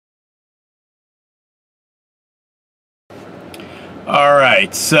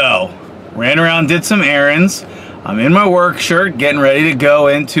Alright, so ran around, did some errands. I'm in my work shirt, getting ready to go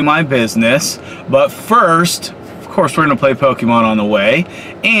into my business. But first, of course, we're gonna play Pokemon on the way.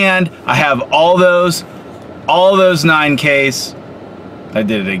 And I have all those 9Ks. I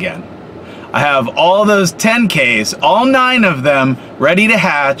did it again. I have all those 10Ks, all 9 of them ready to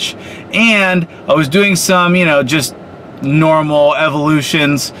hatch. And I was doing some, just normal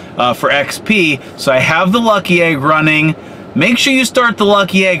evolutions for XP. So I have the Lucky Egg running. Make sure you start the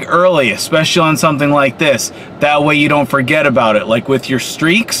Lucky Egg early, especially on something like this. That way you don't forget about it. Like with your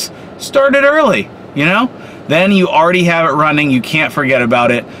streaks, start it early, Then you already have it running, you can't forget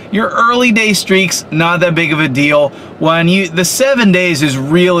about it. Your early day streaks, not that big of a deal. When the 7 days is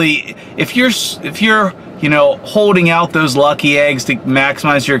really, if you're holding out those Lucky Eggs to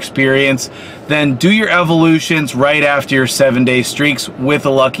maximize your experience, then do your evolutions right after your 7-day streaks with a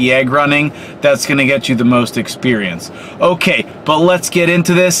Lucky Egg running. That's gonna get you the most experience. Okay, but let's get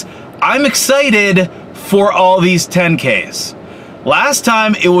into this. I'm excited for all these 10Ks. Last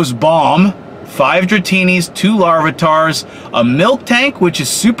time it was bomb. 5 Dratinis, 2 Larvitars, a Milk Tank, which is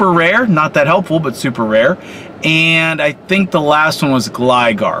super rare, not that helpful, but super rare, and I think the last one was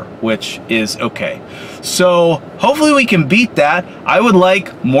Gligar, which is okay. So hopefully we can beat that. I would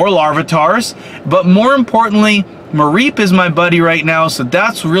like more Larvitars, but more importantly, Mareep is my buddy right now, so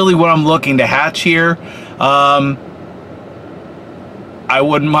that's really what I'm looking to hatch here. I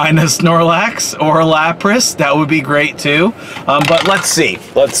wouldn't mind a Snorlax or a Lapras. That would be great too. But let's see.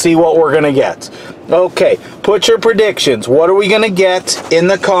 Let's see what we're going to get. Okay, put your predictions. What are we going to get in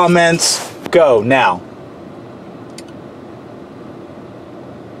the comments? Go now.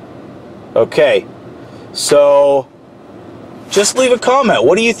 Okay, so just leave a comment.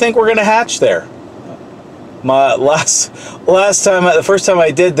 What do you think we're going to hatch there? The first time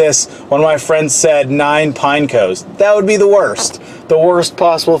I did this, one of my friends said 9 Pinecos. That would be the worst. The worst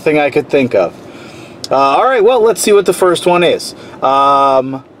possible thing I could think of. Alright, well, let's see what the first one is.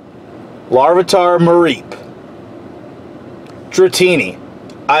 Larvitar Mareep. Dratini.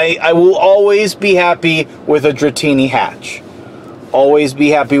 I will always be happy with a Dratini hatch. Always be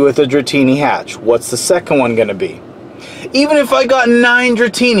happy with a Dratini hatch. What's the second one going to be? Even if I got 9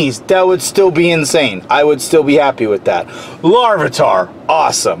 Dratinis, that would still be insane. I would still be happy with that. Larvitar.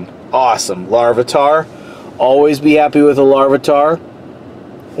 Awesome. Awesome. Larvitar. Always be happy with a Larvitar.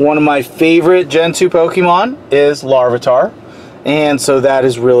 One of my favorite Gen 2 Pokemon is Larvitar. And so that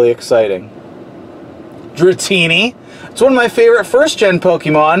is really exciting. Dratini. It's one of my favorite first gen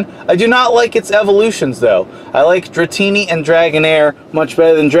Pokemon. I do not like its evolutions though. I like Dratini and Dragonair much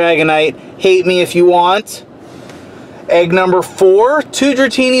better than Dragonite. Hate me if you want. Egg number 4, 2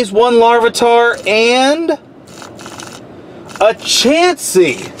 Dratinis, 1 Larvitar, and a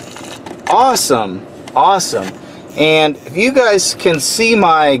Chansey. Awesome. Awesome. And if you guys can see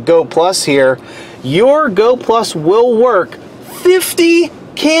my Go Plus here, your Go Plus will work 50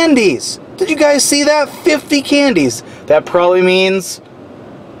 candies. Did you guys see that? 50 candies. That probably means,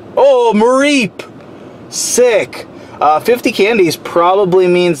 oh, Mareep. Sick. 50 candies probably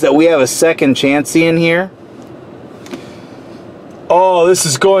means that we have a second Chansey in here. Oh, this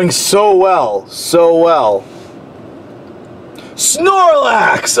is going so well. So well.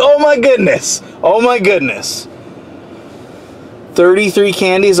 Snorlax! Oh my goodness. Oh my goodness. 33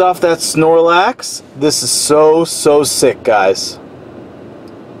 candies off that Snorlax. This is so sick, guys.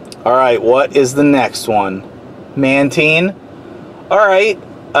 Alright, what is the next one? Mantine. Alright,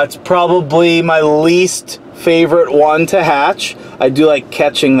 that's probably my least favorite one to hatch. I do like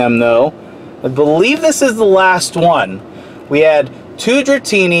catching them though. I believe this is the last one. We had 2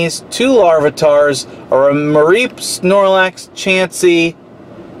 Dratinis, 2 Larvitars, or a Mareep, Snorlax, Chansey,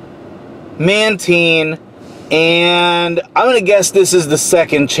 Mantine, and I'm going to guess this is the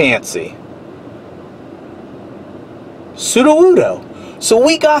second Chansey. Sudowoodo. So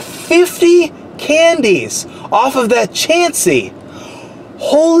we got 50 candies off of that Chansey.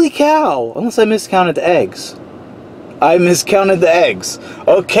 Holy cow. Unless I miscounted the eggs. I miscounted the eggs.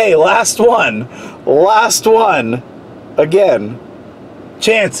 Okay, last one. Last one. Again.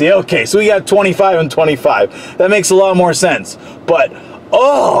 Chansey. Okay, so we got 25 and 25. That makes a lot more sense. But,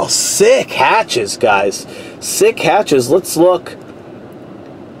 oh, sick hatches, guys. Sick hatches. Let's look.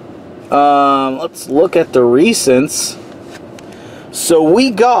 Let's look at the recents. So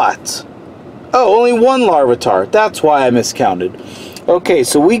we got, oh, only 1 Larvitar. That's why I miscounted. Okay,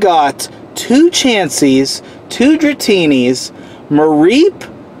 so we got 2 Chanseys, 2 Dratinis, Mareep,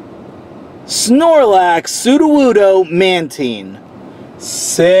 Snorlax, Sudowoodo, Mantine.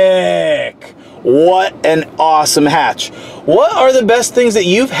 Sick. What an awesome hatch. What are the best things that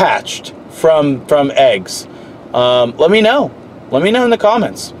you've hatched from eggs? Let me know. let me know in the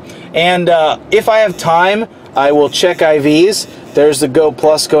comments. And if I have time, I will check IVs. There's the Go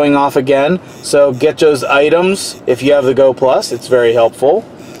Plus going off again. So get those items if you have the Go Plus. It's very helpful.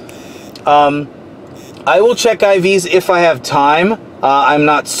 I will check IVs if I have time. I'm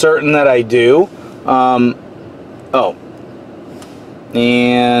not certain that I do. Oh.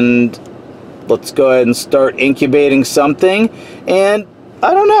 And let's go ahead and start incubating something. And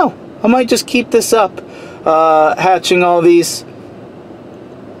I don't know. I might just keep this up. Hatching all these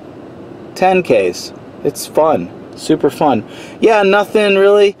 10Ks. It's fun. Super fun. Yeah, nothing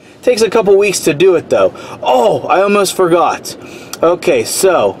really. Takes a couple weeks to do it though. Oh, I almost forgot. Okay,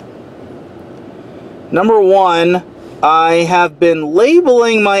 so number one, I have been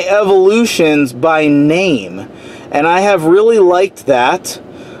labeling my evolutions by name, and I have really liked that.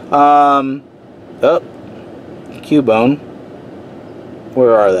 Oh, Cubone.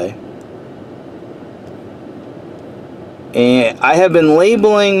 Where are they? And I have been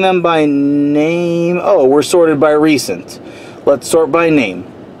labeling them by name. Oh, we're sorted by recent. Let's sort by name.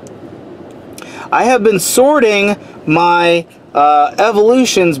 I have been sorting my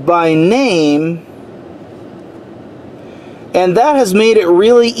evolutions by name, and that has made it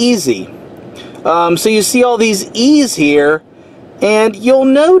really easy. So you see all these E's here, and you'll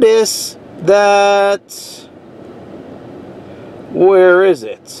notice that, where is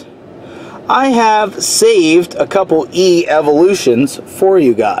it? I have saved a couple E evolutions for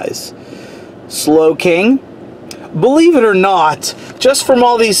you guys. Slowking. Believe it or not, just from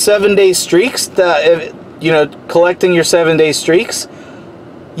all these 7-day streaks, collecting your 7-day streaks,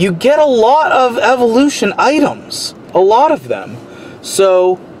 you get a lot of evolution items. A lot of them.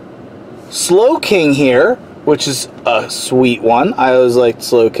 So, Slowking here, which is a sweet one. I always liked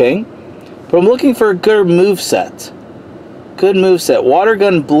Slowking. But I'm looking for a good moveset. Good moveset. Water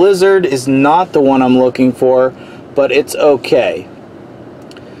Gun Blizzard is not the one I'm looking for, but it's okay.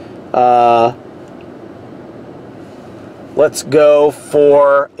 Let's go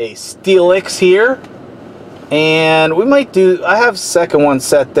for a Steelix here. And we might do, I have second one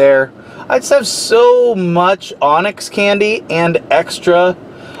set there. I just have so much Onyx candy and extra.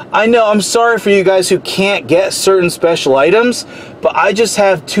 I know, I'm sorry for you guys who can't get certain special items, but I just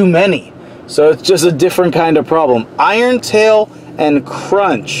have too many. So it's just a different kind of problem. Iron Tail and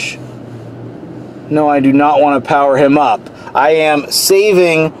Crunch. No, I do not want to power him up. I am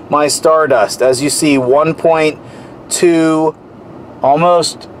saving my Stardust. As you see, 1.2,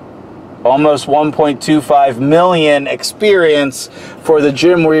 almost 1.25 million experience for the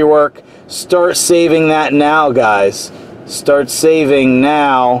gym rework. Start saving that now, guys. Start saving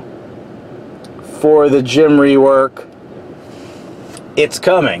now for the gym rework. It's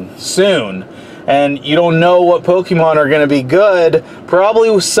coming soon, and you don't know what Pokemon are going to be good.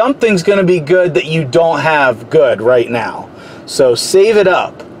 Probably something's going to be good that you don't have good right now. So save it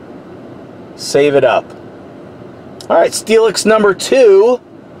up. Save it up. Alright, Steelix number 2.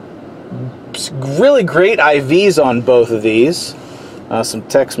 Really great IVs on both of these. Some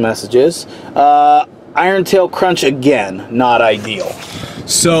text messages. Iron Tail Crunch again, not ideal.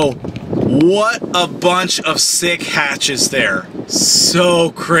 So, what a bunch of sick hatches there.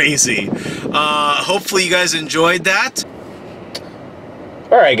 So crazy. Hopefully you guys enjoyed that.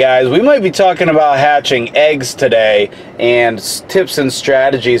 Alright guys, we might be talking about hatching eggs today and tips and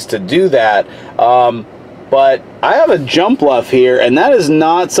strategies to do that. But I have a Jumpluff here, and that is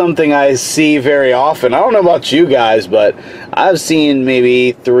not something I see very often. I don't know about you guys, but I've seen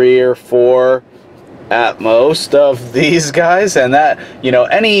maybe 3 or 4 at most of these guys, and that, you know,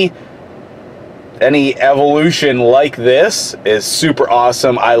 any evolution like this is super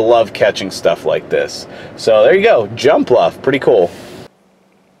awesome. I love catching stuff like this. So there you go, Jumpluff, pretty cool.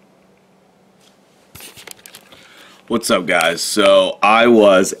 What's up guys? So I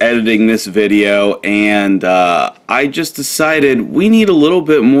was editing this video and I just decided we need a little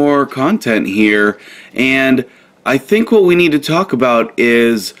bit more content here, and I think what we need to talk about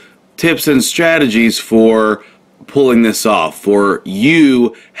is tips and strategies for pulling this off, for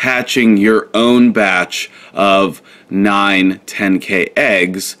you hatching your own batch of 9 10K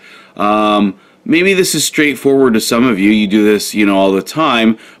eggs. Maybe this is straightforward to some of you. You do this, you know, all the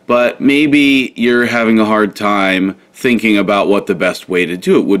time, but maybe you're having a hard time thinking about what the best way to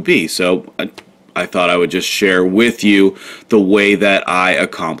do it would be. So I thought I would just share with you the way that I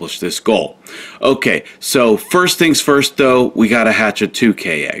accomplished this goal. Okay, so first things first though, we gotta hatch a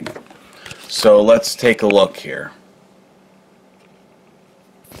 2K egg. So let's take a look here.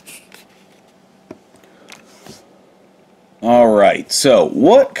 Alright, so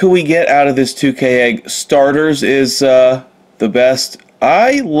what can we get out of this 2K egg? Starters is the best.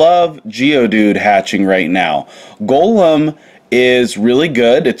 I love Geodude hatching right now. Golem is really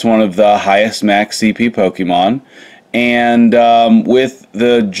good. It's one of the highest max CP Pokemon. And with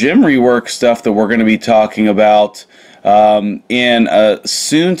the gym rework stuff that we're going to be talking about in a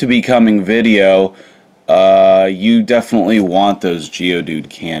soon-to-be coming video, you definitely want those Geodude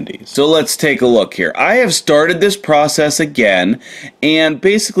candies. So let's take a look here. I have started this process again, and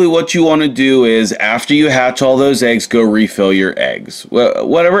basically what you want to do is, after you hatch all those eggs, go refill your eggs.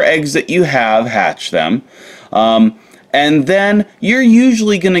 Whatever eggs that you have, hatch them. And then you're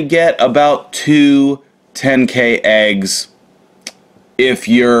usually going to get about 2 10K eggs if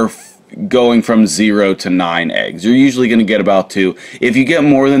you're going from 0 to 9 eggs. You're usually going to get about 2. If you get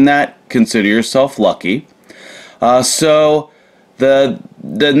more than that, consider yourself lucky. So the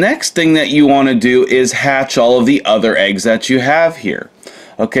next thing that you want to do is hatch all of the other eggs that you have here.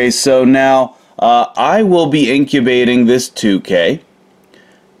 Okay, so now I will be incubating this 2K.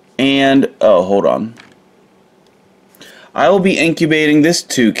 And, oh, hold on. I will be incubating this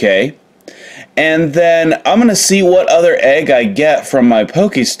 2K. And then I'm going to see what other egg I get from my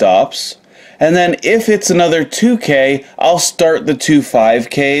Pokestops. And then if it's another 2K, I'll start the 2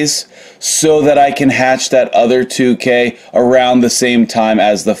 5Ks so that I can hatch that other 2K around the same time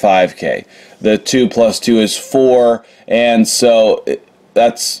as the 5K. The 2 plus 2 is 4, and so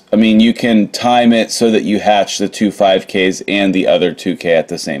that's, I mean, you can time it so that you hatch the 2 5Ks and the other 2K at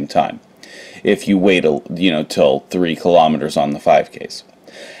the same time if you wait, till 3 kilometers on the 5Ks.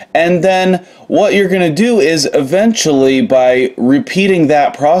 And then what you're going to do is eventually, by repeating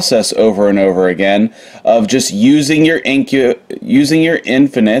that process over and over again of just using your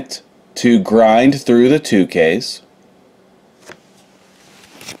infinite to grind through the 2Ks.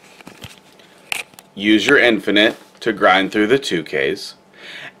 Use your infinite to grind through the 2Ks.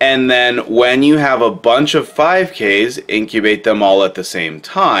 And then when you have a bunch of 5Ks, incubate them all at the same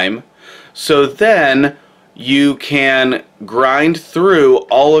time. So then you can grind through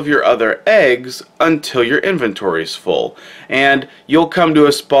all of your other eggs until your inventory is full. And you'll come to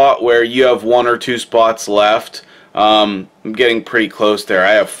a spot where you have 1 or 2 spots left. I'm getting pretty close there.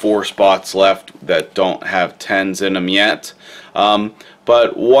 I have 4 spots left that don't have 10s in them yet.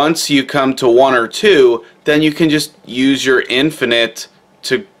 But once you come to 1 or 2, then you can just use your infinite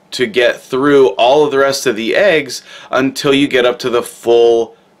to get through all of the rest of the eggs until you get up to the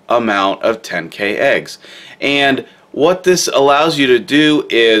full amount of 10K eggs. And what this allows you to do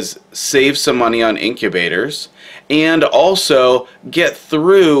is save some money on incubators and also get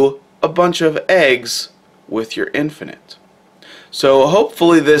through a bunch of eggs with your infinite. So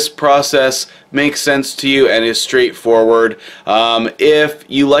hopefully this process makes sense to you and is straightforward. If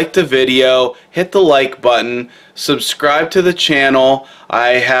you liked the video, hit the like button, subscribe to the channel. I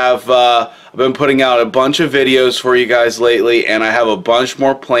have been putting out a bunch of videos for you guys lately, and I have a bunch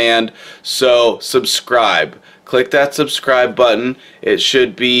more planned, so subscribe. Click that subscribe button. It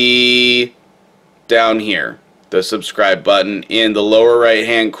should be down here. The subscribe button in the lower right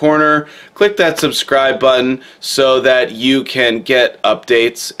hand corner. Click that subscribe button so that you can get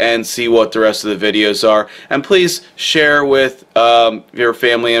updates and see what the rest of the videos are. And please share with your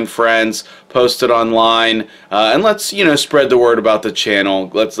family and friends, post it online, and let's spread the word about the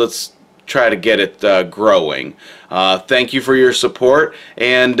channel. Let's try to get it growing. Thank you for your support,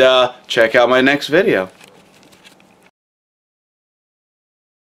 and check out my next video.